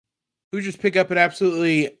Hoosiers pick up an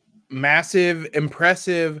absolutely massive,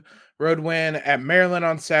 impressive road win at Maryland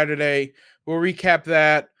on Saturday. We'll recap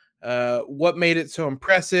that, what made it so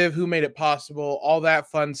impressive, who made it possible, all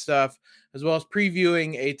that fun stuff, as well as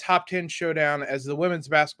previewing a top 10 showdown as the women's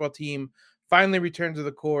basketball team finally returned to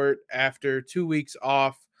the court after 2 weeks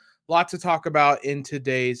off. Lots to talk about in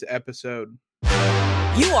today's episode.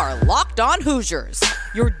 You are Locked On Hoosiers,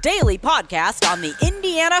 your daily podcast on the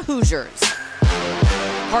Indiana Hoosiers.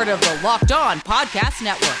 Part of the Locked On Podcast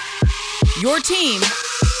Network, your team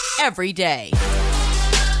every day.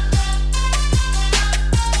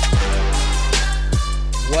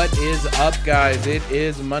 What is up, guys? It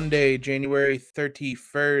is Monday, January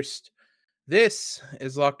 31st. This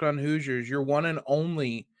is Locked On Hoosiers, your one and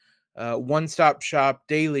only one-stop shop,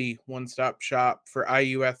 daily one-stop shop for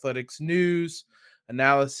IU athletics news,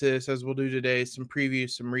 analysis, as we'll do today, some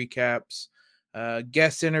previews, some recaps,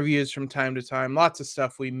 guest interviews from time to time, lots of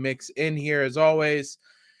stuff we mix in here as always.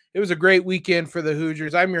 It was a great weekend for the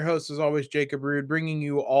Hoosiers. I'm your host, as always, Jacob Rude, bringing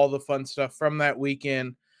you all the fun stuff from that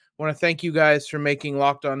weekend. I want to thank you guys for making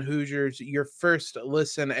Locked On Hoosiers your first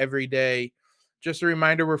listen every day. Just a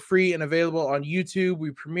reminder, we're free and available on YouTube.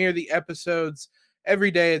 We premiere the episodes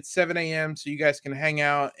every day at 7 a.m. so you guys can hang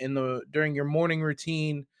out during your morning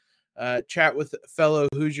routine, chat with fellow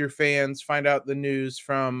Hoosier fans, find out the news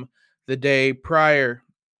from the day prior.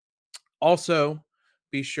 Also,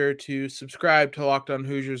 be sure to subscribe to Locked On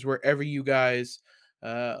Hoosiers wherever you guys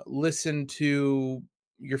listen to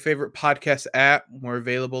your favorite podcast app. We're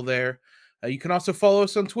available there. You can also follow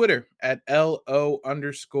us on Twitter at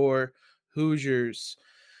LO_Hoosiers.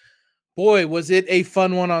 Boy, was it a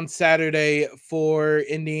fun one on Saturday for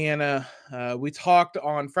Indiana. We talked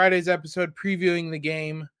on Friday's episode previewing the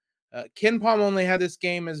game. KenPom only had this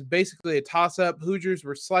game as basically a toss-up. Hoosiers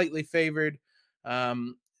were slightly favored.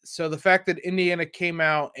 So the fact that Indiana came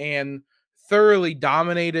out and thoroughly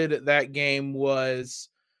dominated that game was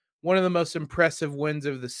one of the most impressive wins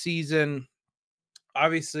of the season.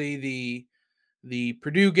 Obviously, the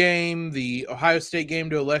Purdue game, the Ohio State game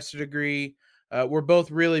to a lesser degree, were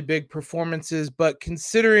both really big performances. But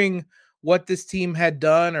considering what this team had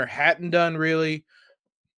done or hadn't done really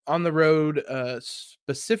on the road,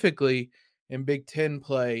 specifically in Big Ten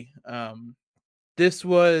play, this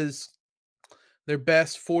was their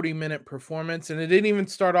best 40-minute performance, and it didn't even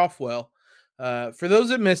start off well. For those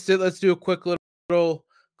that missed it, let's do a quick little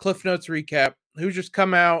Cliff Notes recap. Hoosiers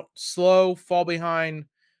come out slow, fall behind. I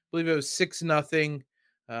believe it was 6-0.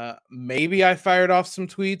 Maybe I fired off some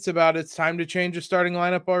tweets about it's time to change the starting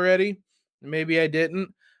lineup already. Maybe I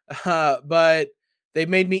didn't. But they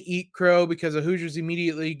made me eat crow because the Hoosiers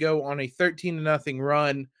immediately go on a 13-0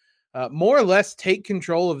 run, more or less take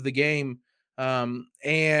control of the game.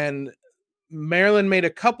 And Maryland made a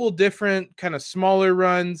couple different kind of smaller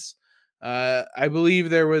runs. I believe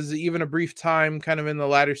there was even a brief time kind of in the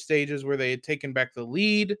latter stages where they had taken back the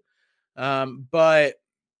lead. But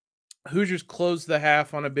Hoosiers closed the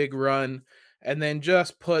half on a big run and then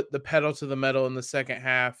just put the pedal to the metal in the second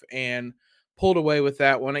half and pulled away with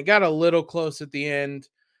that one. It got a little close at the end.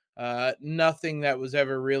 Nothing that was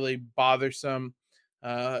ever really bothersome.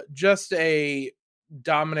 Just a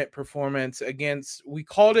dominant performance against, we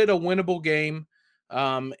called it a winnable game.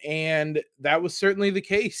 And that was certainly the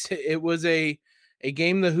case. It was a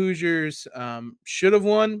game the Hoosiers should have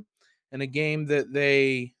won, and a game that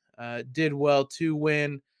they did well to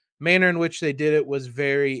win. Manner in which they did it was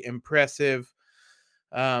very impressive.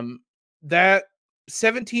 That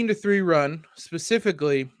 17-3 run,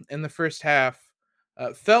 specifically in the first half,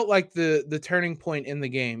 felt like the turning point in the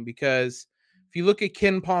game, because if you look at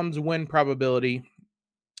KenPom's win probability,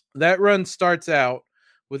 that run starts out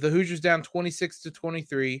with the Hoosiers down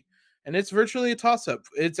 26-23, and it's virtually a toss-up.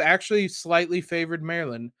 It's actually slightly favored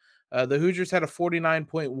Maryland. The Hoosiers had a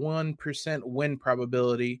 49.1% win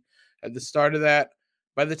probability at the start of that.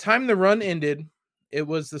 By the time the run ended, it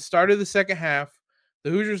was the start of the second half. The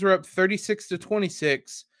Hoosiers were up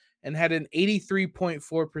 36-26 and had an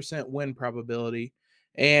 83.4% win probability.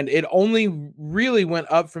 And it only really went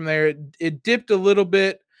up from there. It dipped a little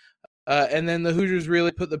bit. And then the Hoosiers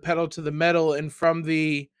really put the pedal to the metal. And from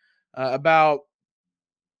the about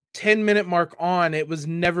 10-minute mark on, it was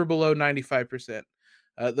never below 95%.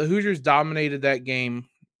 The Hoosiers dominated that game.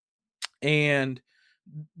 And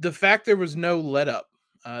the fact there was no let up,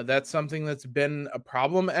 that's something that's been a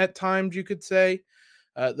problem at times, you could say.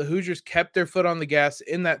 The Hoosiers kept their foot on the gas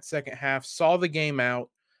in that second half, saw the game out.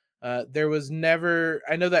 There was never,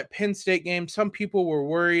 I know that Penn State game, some people were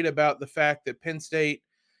worried about the fact that Penn State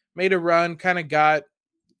made a run, kind of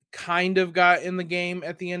got in the game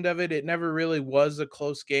at the end of it. It never really was a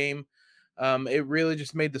close game. It really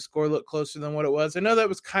just made the score look closer than what it was. I know that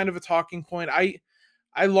was kind of a talking point.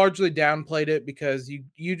 I largely downplayed it because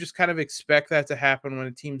you just kind of expect that to happen when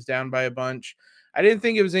a team's down by a bunch. I didn't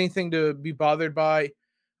think it was anything to be bothered by.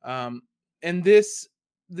 And this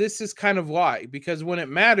is kind of why, because when it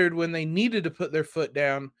mattered, when they needed to put their foot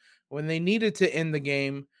down, when they needed to end the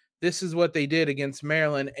game, this is what they did against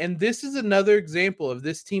Maryland. And this is another example of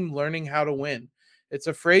this team learning how to win. It's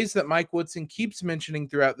a phrase that Mike Woodson keeps mentioning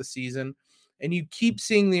throughout the season, and you keep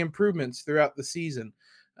seeing the improvements throughout the season.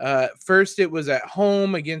 First, it was at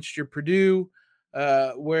home against your Purdue,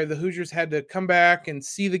 where the Hoosiers had to come back and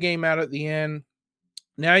see the game out at the end.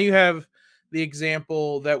 Now you have the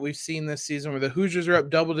example that we've seen this season where the Hoosiers are up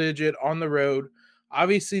double digit on the road.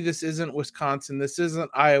 Obviously, this isn't Wisconsin. This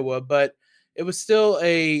isn't Iowa, but it was still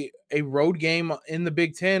a road game in the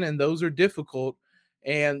Big Ten, and those are difficult.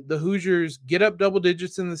 And the Hoosiers get up double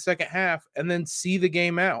digits in the second half and then see the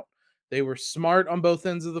game out. They were smart on both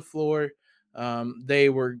ends of the floor. They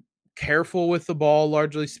were careful with the ball,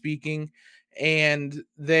 largely speaking, and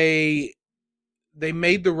they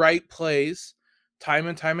made the right plays time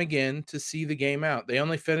and time again to see the game out. They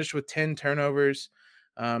only finished with 10 turnovers.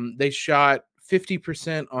 They shot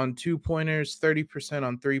 50% on 2-pointers, 30%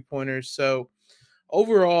 on 3-pointers. So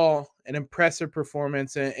overall, an impressive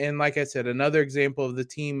performance. And like I said, another example of the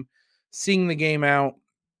team seeing the game out.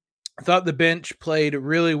 I thought the bench played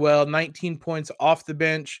really well, 19 points off the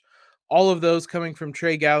bench. All of those coming from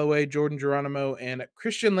Trey Galloway, Jordan Geronimo, and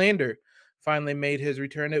Christian Lander finally made his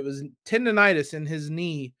return. It was tendonitis in his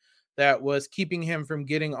knee that was keeping him from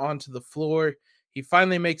getting onto the floor. He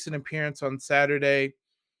finally makes an appearance on Saturday.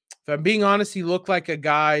 If I'm being honest, he looked like a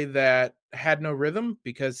guy that had no rhythm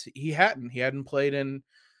because he hadn't played in,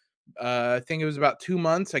 I think it was about 2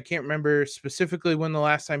 months. I can't remember specifically when the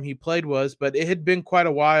last time he played was, but it had been quite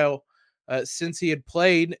a while since he had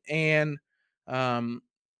played. And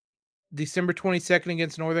December 22nd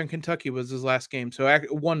against Northern Kentucky was his last game. So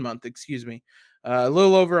 1 month, excuse me. A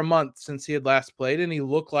little over a month since he had last played, and he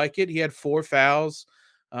looked like it. He had 4 fouls.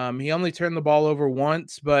 He only turned the ball over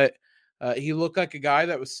once, but he looked like a guy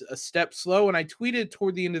that was a step slow. And I tweeted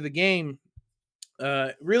toward the end of the game,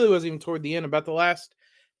 really wasn't even toward the end, about the last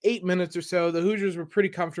 8 minutes or so, the Hoosiers were pretty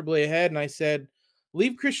comfortably ahead. And I said,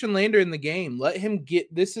 leave Christian Lander in the game. Let him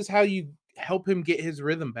this is how you help him get his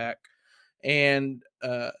rhythm back. And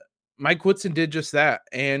Mike Woodson did just that.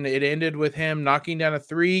 And it ended with him knocking down a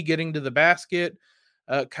 3, getting to the basket,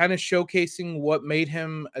 kind of showcasing what made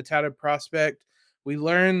him a touted prospect. We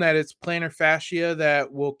learned that it's plantar fascia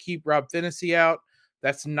that will keep Rob Phinisee out.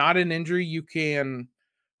 That's not an injury you can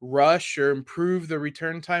rush or improve the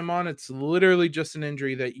return time on. It's literally just an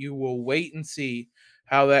injury that you will wait and see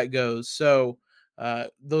how that goes. So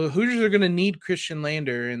the Hoosiers are going to need Christian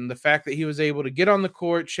Lander, and the fact that he was able to get on the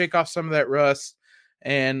court, shake off some of that rust,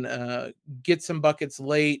 and get some buckets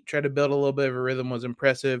late, try to build a little bit of a rhythm was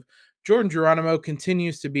impressive. Jordan Geronimo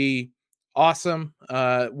continues to be awesome.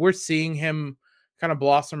 We're seeing him kind of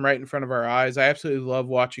blossom right in front of our eyes. I absolutely love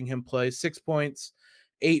watching him play. 6 points,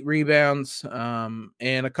 8 rebounds,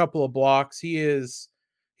 and a couple of blocks. He is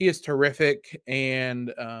terrific,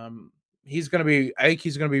 and he's going to be, I think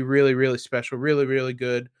he's going to be really, really special, really, really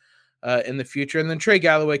good in the future. And then Trey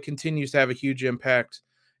Galloway continues to have a huge impact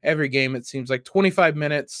every game. It seems like 25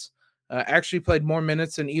 minutes, actually played more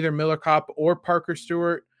minutes than either Miller Kopp or Parker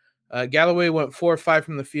Stewart. Galloway went 4 or 5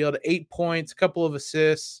 from the field, 8 points, a couple of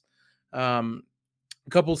assists, a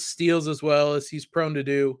couple steals as well, as he's prone to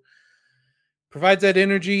do. Provides that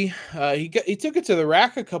energy. He took it to the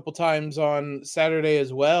rack a couple times on Saturday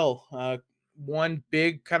as well. One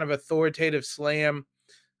big kind of authoritative slam.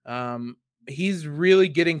 He's really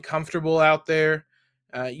getting comfortable out there.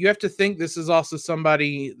 You have to think this is also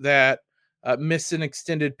somebody that missed an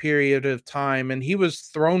extended period of time, and he was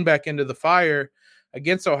thrown back into the fire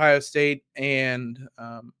against Ohio State, and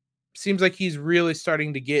seems like he's really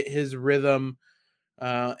starting to get his rhythm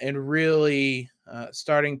and really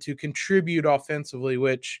starting to contribute offensively,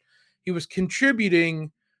 which he was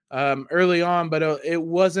contributing early on, but it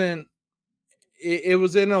wasn't. It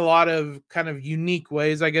was in a lot of kind of unique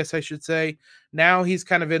ways, I guess I should say. Now he's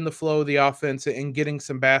kind of in the flow of the offense and getting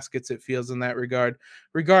some baskets, it feels, in that regard.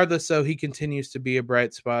 Regardless, so he continues to be a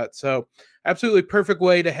bright spot. So absolutely perfect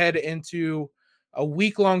way to head into a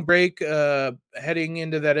week-long break heading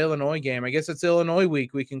into that Illinois game. I guess it's Illinois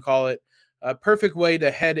week, we can call it. A perfect way to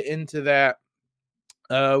head into that.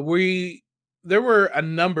 There were a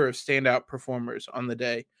number of standout performers on the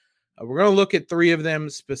day. We're going to look at 3 of them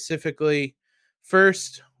specifically.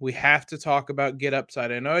 First, we have to talk about Get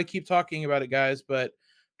Upside. I know I keep talking about it, guys, but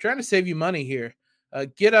I'm trying to save you money here.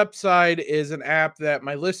 Get Upside is an app that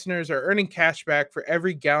my listeners are earning cash back for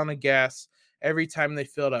every gallon of gas every time they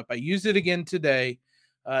fill it up. I used it again today.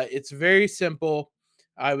 It's very simple.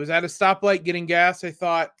 I was at a stoplight getting gas. I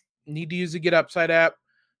thought, need to use the Get Upside app.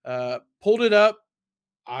 Pulled it up.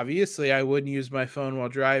 Obviously, I wouldn't use my phone while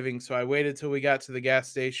driving, so I waited till we got to the gas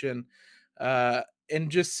station and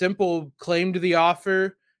just simple claimed the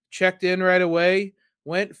offer, checked in right away,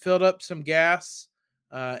 went, filled up some gas,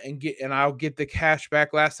 and I'll get the cash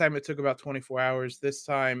back. Last time it took about 24 hours. This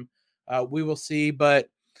time we will see. But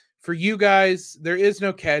for you guys, there is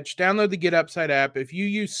no catch. Download the Get Upside app. If you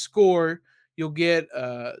use Score, you'll get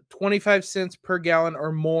 25 cents per gallon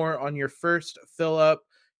or more on your first fill up,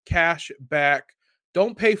 cash back.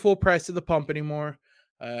 Don't pay full price at the pump anymore.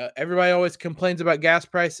 Everybody always complains about gas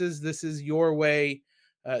prices. This is your way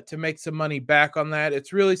to make some money back on that.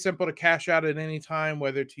 It's really simple to cash out at any time,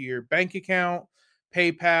 whether to your bank account,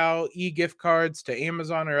 PayPal, e-gift cards, to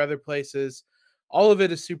Amazon or other places. All of it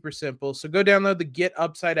is super simple. So go download the Get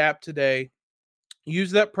Upside app today.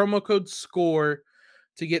 Use that promo code SCORE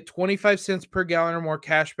to get 25 cents per gallon or more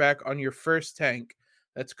cash back on your first tank.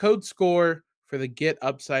 That's code SCORE for the Get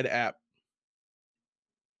Upside app.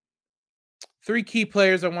 3 key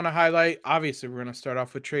players I want to highlight. Obviously, we're going to start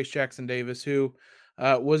off with Trayce Jackson-Davis, who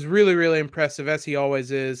was really, really impressive, as he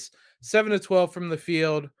always is. 7 of 12 from the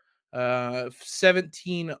field,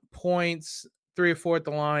 17 points, 3 of 4 at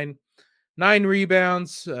the line, 9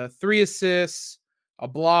 rebounds, 3 assists, a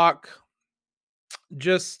block.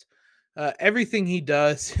 Just everything he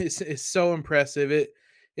does is so impressive.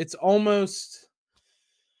 It's almost...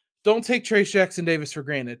 Don't take Trayce Jackson-Davis for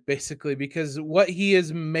granted, basically, because what he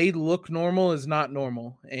has made look normal is not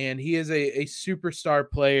normal. And he is a superstar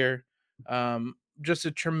player, just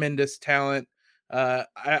a tremendous talent.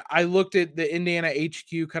 I looked at the Indiana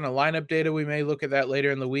HQ kind of lineup data. We may look at that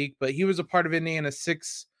later in the week, but he was a part of Indiana's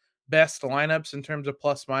 6 best lineups in terms of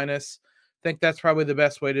plus minus. I think that's probably the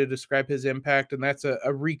best way to describe his impact. And that's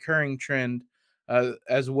a recurring trend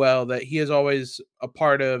as well, that he is always a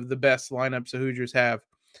part of the best lineups the Hoosiers have.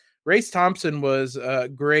 Race Thompson was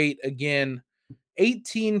great again.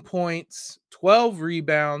 18 points, 12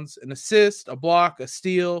 rebounds, an assist, a block, a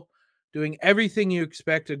steal, doing everything you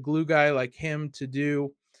expect a glue guy like him to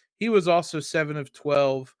do. He was also 7 of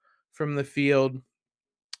 12 from the field.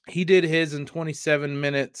 He did his in 27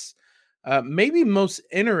 minutes. Maybe most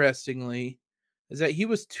interestingly is that he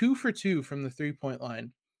was 2 for 2 from the three-point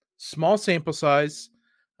line. Small sample size,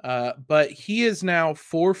 but he is now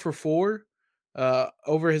 4 for 4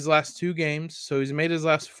 over his last 2 games. So he's made his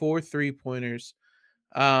last 4 3-pointers.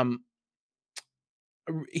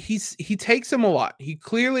 He takes him a lot. He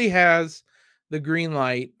clearly has the green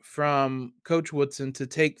light from Coach Woodson to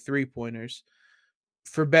take 3-pointers,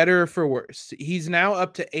 for better or for worse. He's now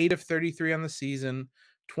up to 8 of 33 on the season,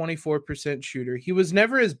 24% shooter. He was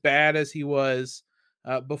never as bad as he was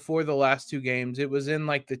before the last 2 games. It was in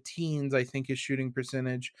like the teens, I think, his shooting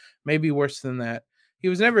percentage, maybe worse than that. He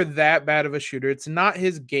was never that bad of a shooter. It's not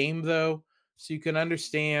his game, though, so you can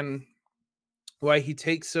understand why he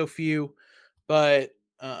takes so few. But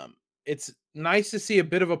it's nice to see a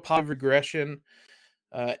bit of a positive regression.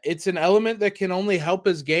 It's an element that can only help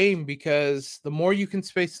his game, because the more you can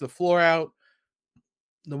space the floor out,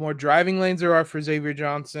 the more driving lanes there are for Xavier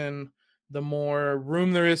Johnson, the more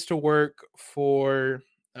room there is to work for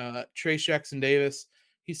Trayce Jackson-Davis.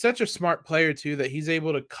 He's such a smart player, too, that he's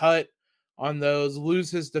able to cut on those, lose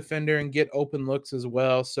his defender, and get open looks as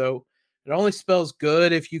well. So it only spells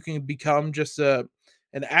good if you can become just an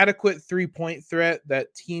adequate 3-point threat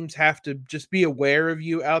that teams have to just be aware of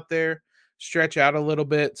you out there, stretch out a little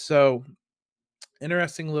bit. So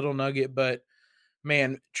interesting little nugget. But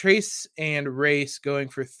man, Trayce and Race going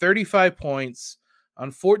for 35 points on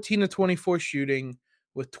 14 to 24 shooting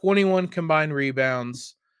with 21 combined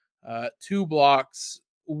rebounds, 2 blocks.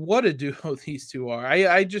 What a duo these two are.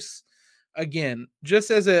 I just, again, just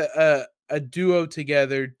as a duo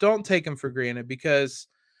together, don't take them for granted, because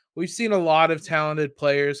we've seen a lot of talented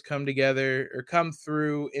players come together or come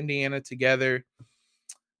through Indiana together.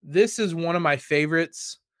 This is one of my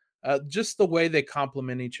favorites. Just the way they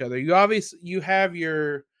complement each other. You have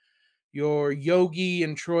your Yogi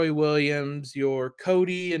and Troy Williams, your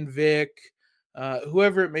Cody and Vic,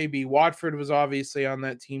 whoever it may be. Watford was obviously on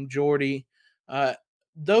that team. Jordy.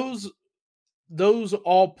 Those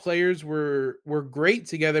all players were great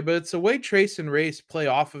together, but it's the way Trayce and Race play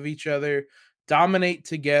off of each other, dominate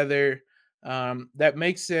together, that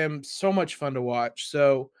makes them so much fun to watch.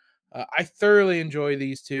 So I thoroughly enjoy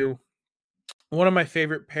these two. One of my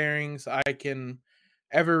favorite pairings I can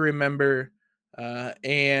ever remember.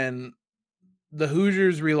 And the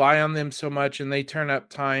Hoosiers rely on them so much, and they turn up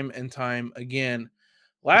time and time again.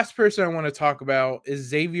 Last person I want to talk about is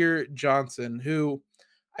Xavier Johnson, who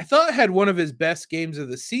I thought had one of his best games of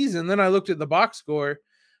the season. Then I looked at the box score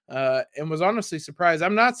and was honestly surprised.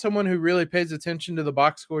 I'm not someone who really pays attention to the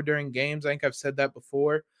box score during games. I think I've said that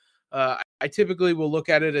before. I typically will look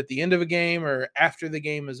at it at the end of a game or after the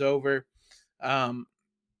game is over.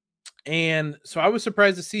 And so I was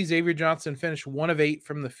surprised to see Xavier Johnson finish 1 of 8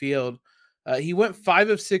 from the field. He went 5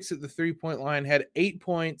 of 6 at the 3-point line, had 8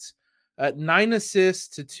 points, 9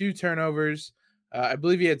 assists to 2 turnovers. I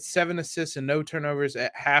believe he had 7 assists and no turnovers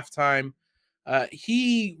at halftime.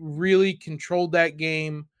 He really controlled that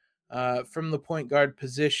game from the point guard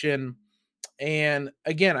position. And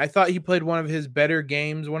again, I thought he played one of his better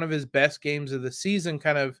games, one of his best games of the season,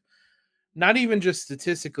 kind of not even just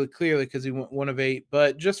statistically clearly because he went 1 of 8,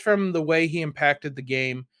 but just from the way he impacted the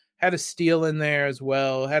game. Had a steal in there as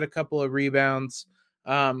well, had a couple of rebounds.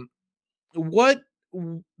 What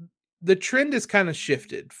the trend has kind of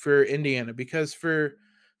shifted for Indiana because for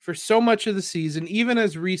so much of the season, even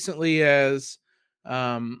as recently as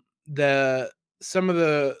the some of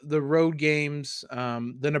the road games,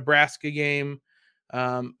 the Nebraska game,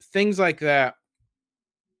 things like that,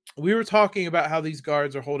 we were talking about how these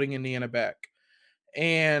guards are holding Indiana back.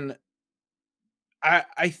 And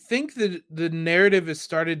I think that the narrative has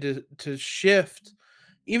started to shift.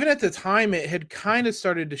 Even at the time, it had kind of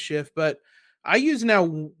started to shift, but I use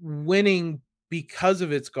now winning because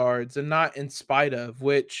of its guards and not in spite of,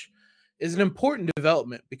 which is an important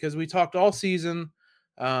development because we talked all season.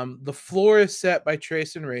 The floor is set by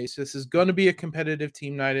Trace and Race. This is going to be a competitive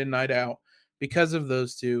team night in, night out because of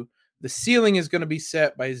those two. The ceiling is going to be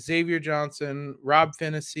set by Xavier Johnson, Rob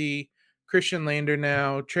Phinisee, Christian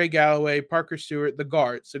Lander, Trey Galloway, Parker Stewart, the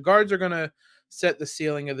guards. The guards are going to set the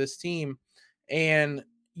ceiling of this team. And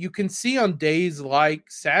you can see on days like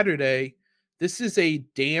Saturday, this is a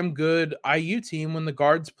damn good IU team when the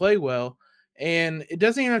guards play well. And it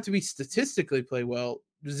doesn't even have to be statistically play well.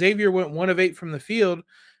 Xavier went 1 of 8 from the field,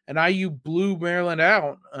 and IU blew Maryland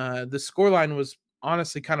out. The scoreline was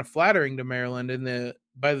honestly kind of flattering to Maryland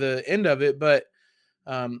by the end of it. But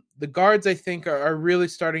the guards, I think, are really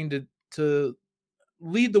starting to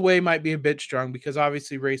lead the way. Might be a bit strong because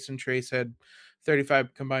obviously Race and Trace had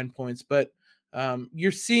 35 combined points, but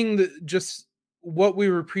you're seeing just what we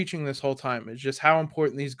were preaching this whole time is just how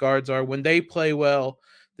important these guards are. When they play well,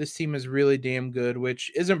 this team is really damn good,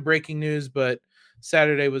 which isn't breaking news, but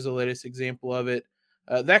Saturday was the latest example of it.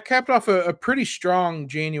 That capped off a pretty strong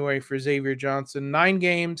January for Xavier Johnson. 9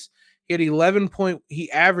 games,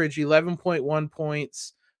 he averaged 11.1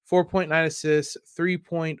 points, 4.9 assists,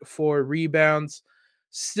 3.4 rebounds.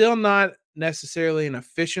 Still not necessarily an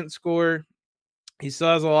efficient scorer. He still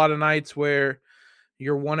has a lot of nights where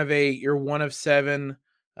you're 1 of 8, you're 1 of 7,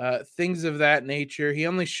 things of that nature. He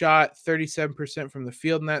only shot 37% from the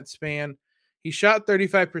field in that span. He shot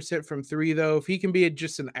 35% from 3, though. If he can be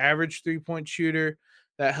just an average 3-point shooter,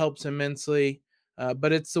 that helps immensely.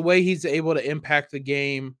 But it's the way he's able to impact the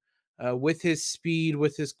game with his speed,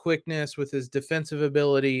 with his quickness, with his defensive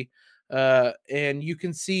ability. And you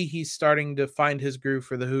can see he's starting to find his groove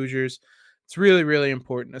for the Hoosiers. It's really, really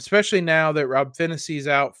important, especially now that Rob Phinisee's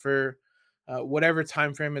out for whatever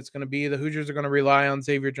time frame it's going to be. The Hoosiers are going to rely on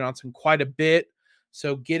Xavier Johnson quite a bit.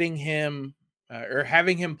 So getting him or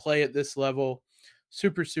having him play at this level,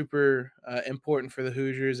 super, super important for the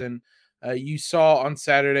Hoosiers. And you saw on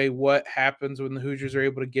Saturday what happens when the Hoosiers are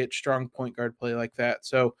able to get strong point guard play like that.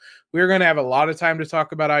 So we're going to have a lot of time to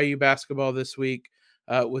talk about IU basketball this week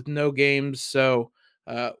with no games. So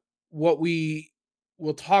what we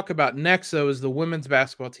will talk about next, though, is the women's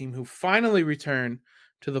basketball team who finally returned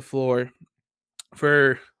to the floor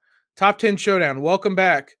for Top 10 Showdown. Welcome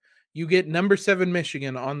back. You get number 7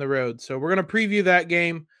 Michigan on the road. So we're going to preview that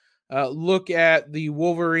game, look at the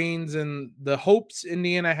Wolverines and the hopes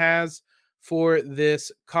Indiana has for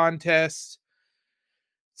this contest.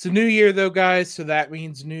 It's a new year, though, guys, so that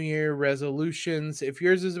means New Year resolutions. If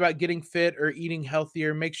yours is about getting fit or eating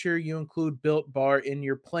healthier, make sure you include Built Bar in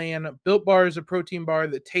your plan. Built Bar is a protein bar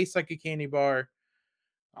that tastes like a candy bar.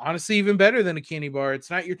 Honestly, even better than a candy bar. It's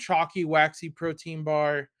not your chalky, waxy protein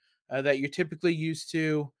bar that you're typically used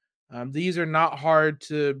to. These are not hard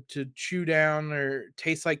to chew down or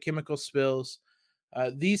taste like chemical spills.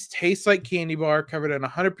 These taste like candy bar covered in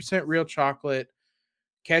 100% real chocolate.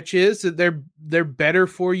 Catch is that they're better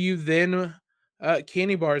for you than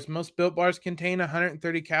candy bars. Most Built Bars contain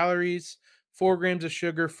 130 calories, 4 grams of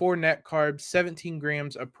sugar, 4 net carbs, 17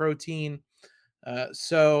 grams of protein.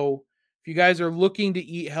 So if you guys are looking to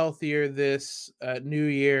eat healthier this new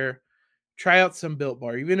year, try out some Built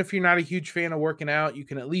Bar. Even if you're not a huge fan of working out, you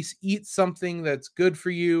can at least eat something that's good for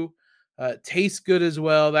you, tastes good as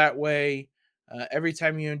well. That way, every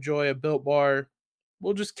time you enjoy a Built Bar,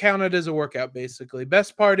 we'll just count it as a workout, basically.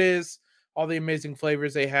 Best part is all the amazing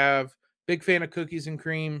flavors they have. Big fan of cookies and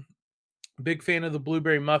cream. Big fan of the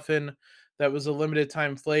blueberry muffin. That was a limited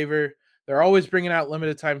time flavor. They're always bringing out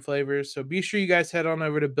limited time flavors. So be sure you guys head on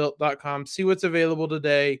over to built.com, see what's available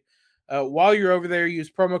today. While you're over there,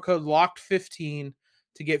 use promo code LOCKED15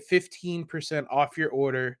 to get 15% off your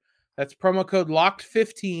order. That's promo code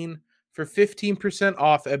LOCKED15 for 15%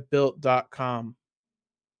 off at built.com.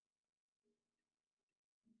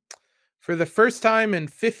 For the first time in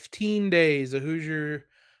 15 days, the Hoosier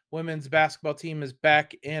women's basketball team is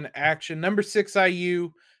back in action. Number 6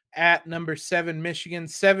 IU at number 7 Michigan,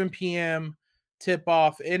 7 p.m.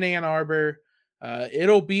 tip-off in Ann Arbor.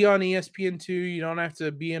 It'll be on ESPN2. You don't have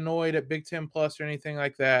to be annoyed at Big Ten Plus or anything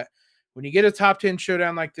like that. When you get a top 10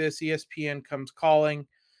 showdown like this, ESPN comes calling.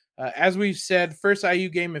 As we've said, first IU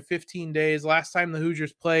game in 15 days. Last time the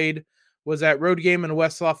Hoosiers played was that road game in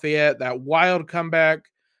West Lafayette, that wild comeback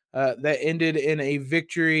that ended in a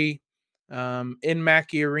victory in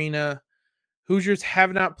Mackey Arena. Hoosiers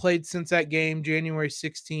have not played since that game, January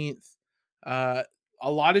 16th. A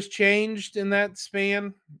lot has changed in that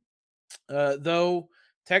span, though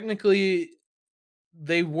technically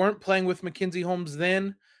they weren't playing with Mackenzie Holmes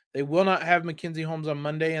then. They will not have Mackenzie Holmes on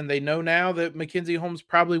Monday, and they know now that Mackenzie Holmes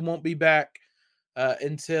probably won't be back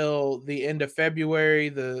until the end of February,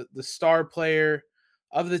 the star player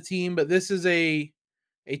of the team. But this is a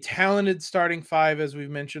talented starting five, as we've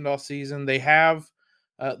mentioned all season. They have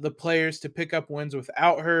the players to pick up wins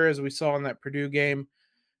without her, as we saw in that Purdue game.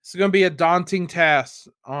 It's going to be a daunting task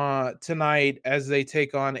tonight as they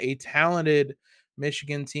take on a talented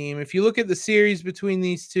Michigan team. If you look at the series between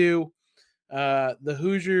these two, the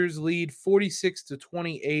Hoosiers lead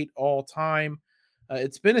 46-28 all time.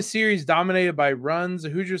 It's been a series dominated by runs. The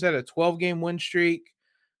Hoosiers had a 12-game win streak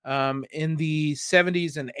in the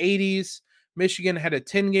 70s and 80s. Michigan had a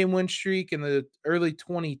 10-game win streak in the early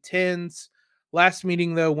 2010s. Last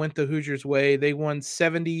meeting, though, went the Hoosiers' way. They won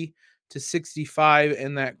 70-65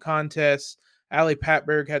 in that contest. Allie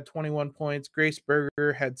Patberg had 21 points. Grace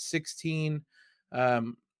Berger had 16.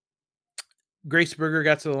 Grace Berger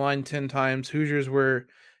got to the line 10 times. Hoosiers were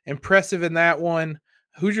impressive in that one.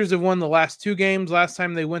 Hoosiers have won the last two games. Last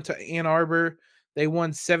time they went to Ann Arbor, they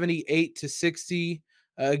won 78-60.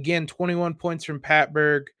 Again, 21 points from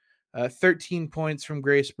Patberg, 13 points from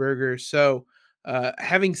Grace Berger. So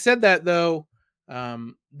having said that, though,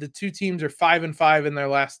 the two teams are 5-5 in their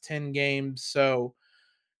last 10 games. So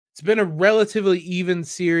it's been a relatively even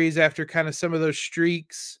series after kind of some of those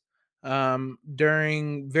streaks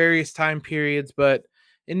during various time periods. But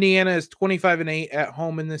Indiana is 25-8 at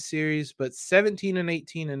home in this series, but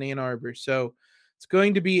 17-18 in Ann Arbor. So it's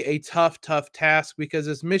going to be a tough task because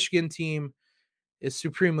this Michigan team is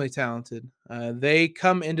supremely talented. They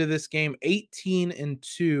come into this game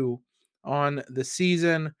 18-2 on the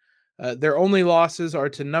season. Their only losses are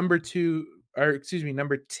to number 10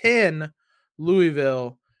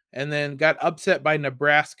 Louisville, and then got upset by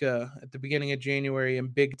Nebraska at the beginning of January in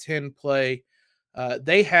Big Ten play.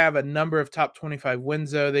 They have a number of top 25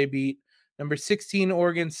 wins, though. They beat number 16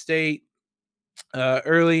 Oregon State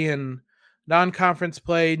early in non-conference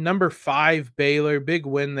play. Number 5 Baylor, big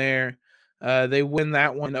win there. They win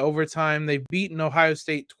that one in overtime. They've beaten Ohio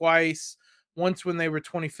State twice, once when they were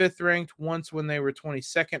 25th ranked, once when they were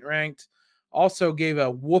 22nd ranked. Also gave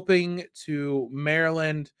a whooping to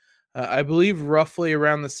Maryland, I believe roughly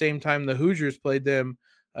around the same time the Hoosiers played them.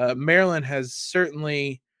 Maryland has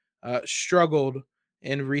certainly struggled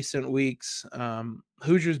in recent weeks.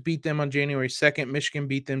 Hoosiers beat them on January 2nd. Michigan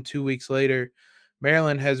beat them 2 weeks later.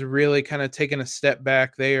 Maryland has really kind of taken a step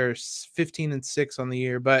back. They are 15-6 on the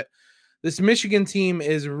year, but this Michigan team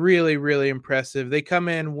is really, really impressive. They come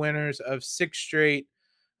in winners of 6 straight,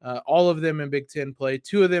 all of them in Big Ten play,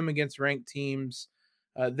 2 of them against ranked teams.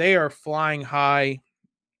 They are flying high.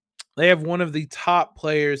 They have one of the top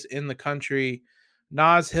players in the country,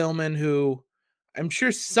 Naz Hillman, who I'm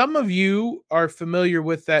sure some of you are familiar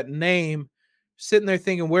with that name, sitting there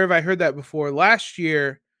thinking, where have I heard that before? Last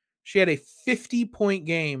year, she had a 50-point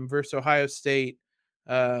game versus Ohio State.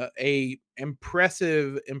 A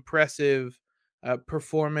impressive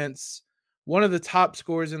performance. One of the top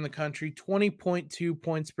scorers in the country, 20.2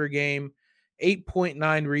 points per game,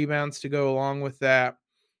 8.9 rebounds to go along with that.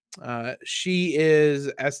 She is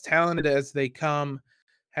as talented as they come,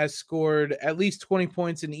 has scored at least 20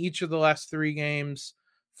 points in each of the last 3 games,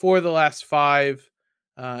 4 of the last 5.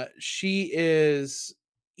 She is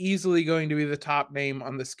easily going to be the top name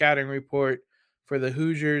on the scouting report for the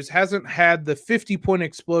Hoosiers. Hasn't had the 50-point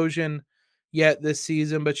explosion yet this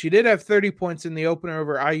season, but she did have 30 points in the opener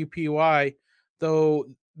over IUPUI, though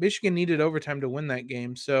Michigan needed overtime to win that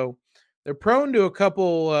game. So they're prone to a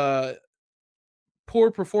couple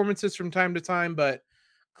poor performances from time to time, but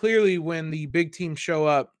clearly when the big teams show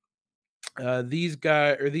up, these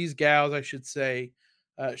gals, I should say,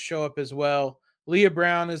 show up as well. Leah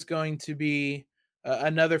Brown is going to be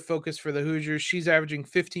another focus for the Hoosiers. She's averaging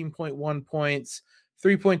 15.1 points,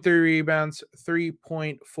 3.3 rebounds,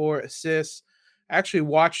 3.4 assists. I actually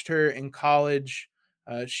watched her in college.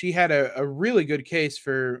 She had a really good case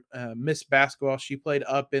for Miss Basketball. She played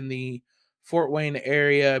up in the Fort Wayne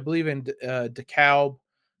area, I believe in DeKalb.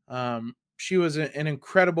 She was an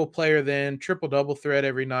incredible player then, triple-double threat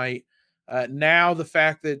every night. Now the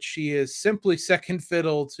fact that she is simply second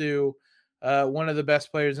fiddle to one of the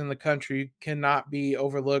best players in the country cannot be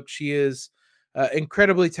overlooked. She is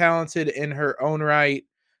incredibly talented in her own right,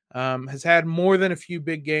 has had more than a few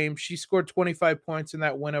big games. She scored 25 points in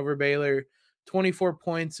that win over Baylor, 24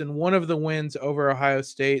 points in one of the wins over Ohio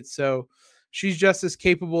State. So she's just as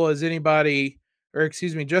capable as anybody,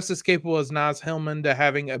 just as capable as Naz Hillman to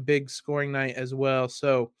having a big scoring night as well.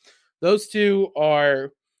 So those two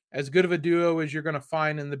are as good of a duo as you're going to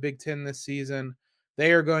find in the Big Ten this season.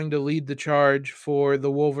 They are going to lead the charge for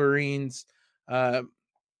the Wolverines.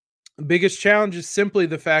 Biggest challenge is simply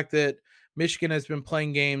the fact that Michigan has been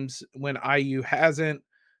playing games when IU hasn't.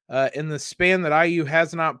 In the span that IU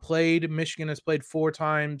has not played, Michigan has played 4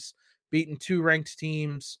 times, beaten 2 ranked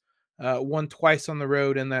teams, won twice on the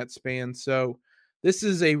road in that span. So this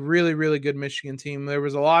is a really, really good Michigan team. There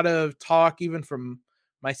was a lot of talk, even from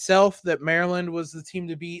myself, that Maryland was the team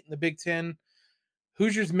to beat in the Big Ten.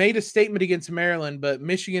 Hoosiers made a statement against Maryland, but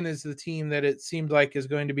Michigan is the team that it seemed like is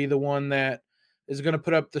going to be the one that is going to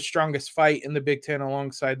put up the strongest fight in the Big Ten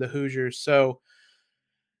alongside the Hoosiers. So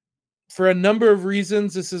for a number of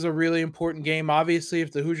reasons, this is a really important game. Obviously,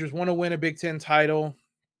 if the Hoosiers want to win a Big Ten title,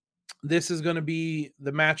 this is going to be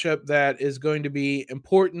the matchup that is going to be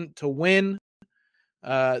important to win.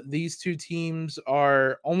 These two teams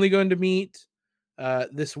are only going to meet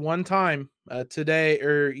this one time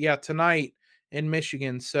tonight in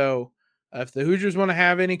Michigan. So if the Hoosiers want to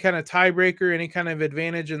have any kind of tiebreaker, any kind of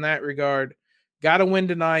advantage in that regard, got to win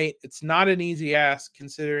tonight. It's not an easy ask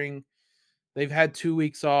considering they've had 2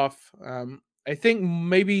 weeks off. I think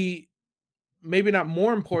maybe not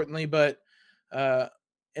more importantly, but an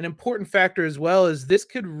important factor as well is this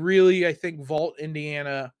could really, I think, vault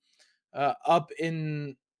Indiana up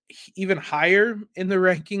in even higher in the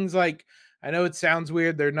rankings. Like, I know it sounds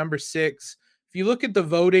weird. They're number 6. If you look at the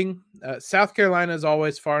voting, South Carolina is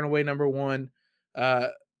always far and away number 1.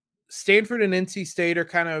 Stanford and NC State are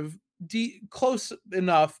kind of close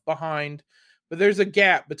enough behind, but there's a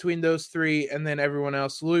gap between those 3 and then everyone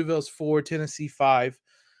else. Louisville's 4, Tennessee 5.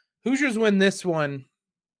 Hoosiers win this one.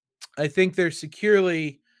 I think they're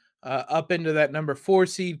securely up into that number 4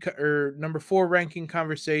 seed or number 4 ranking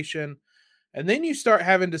conversation. And then you start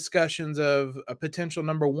having discussions of a potential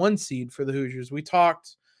number 1 seed for the Hoosiers. We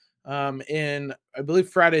talked in, I believe,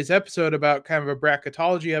 Friday's episode about kind of a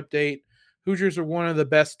bracketology update. Hoosiers are one of the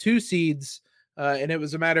best 2 seeds, and it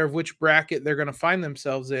was a matter of which bracket they're going to find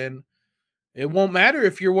themselves in. It won't matter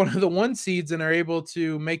if you're one of the 1 seeds and are able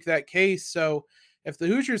to make that case. So if the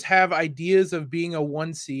Hoosiers have ideas of being a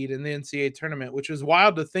 1 seed in the NCAA tournament, which is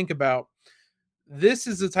wild to think about, this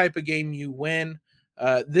is the type of game you win.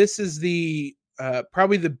 This is the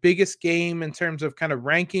probably the biggest game in terms of kind of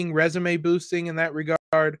ranking, resume boosting in that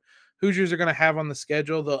regard. Hoosiers are going to have on the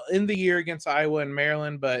schedule. They'll end the year against Iowa and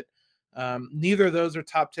Maryland, but neither of those are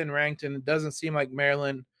top 10 ranked, and it doesn't seem like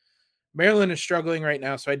Maryland is struggling right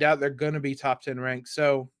now, so I doubt they're going to be top 10 ranked.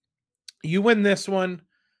 So you win this one.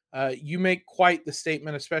 You make quite the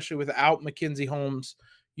statement, especially without Mackenzie Holmes.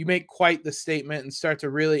 You make quite the statement and start to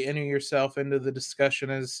really enter yourself into the discussion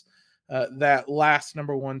as that last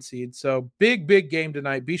number 1 seed. So big game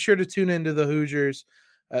tonight. Be sure to tune into the Hoosiers.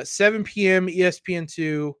 7 p.m.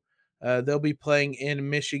 ESPN2. They'll be playing in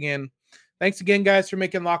Michigan. Thanks again, guys, for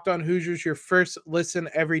making Locked On Hoosiers your first listen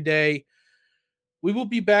every day. We will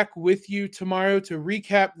be back with you tomorrow to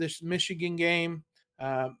recap this Michigan game.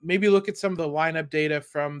 Maybe look at some of the lineup data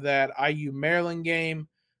from that IU Maryland game.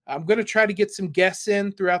 I'm going to try to get some guests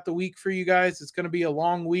in throughout the week for you guys. It's going to be a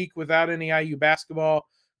long week without any IU basketball.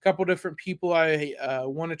 A couple different people I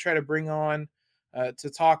want to try to bring on to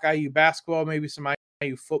talk IU basketball, maybe some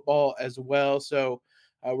IU football as well. So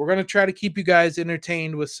we're going to try to keep you guys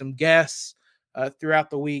entertained with some guests throughout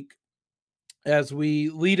the week as we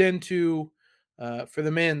lead into For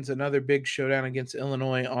the men's, another big showdown against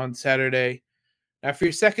Illinois on Saturday. Now, for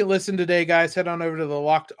your second listen today, guys, head on over to the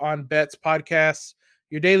Locked On Bets podcast,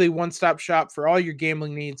 your daily one-stop shop for all your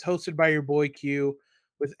gambling needs, hosted by your boy Q,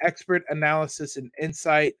 with expert analysis and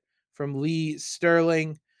insight from Lee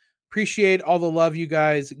Sterling. Appreciate all the love you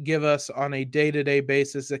guys give us on a day-to-day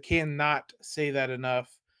basis. I cannot say that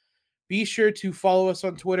enough. Be sure to follow us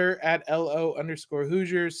on Twitter at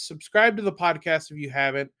LO_Hoosiers. Subscribe to the podcast if you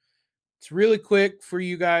haven't. It's really quick for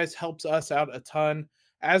you guys, helps us out a ton,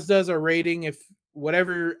 as does our rating. If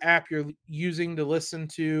whatever app you're using to listen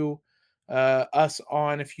to us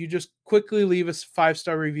on, if you just quickly leave us a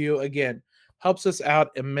 5-star review, again, helps us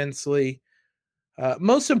out immensely.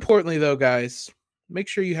 Most importantly, though, guys, make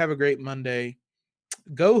sure you have a great Monday.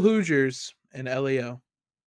 Go Hoosiers and LEO.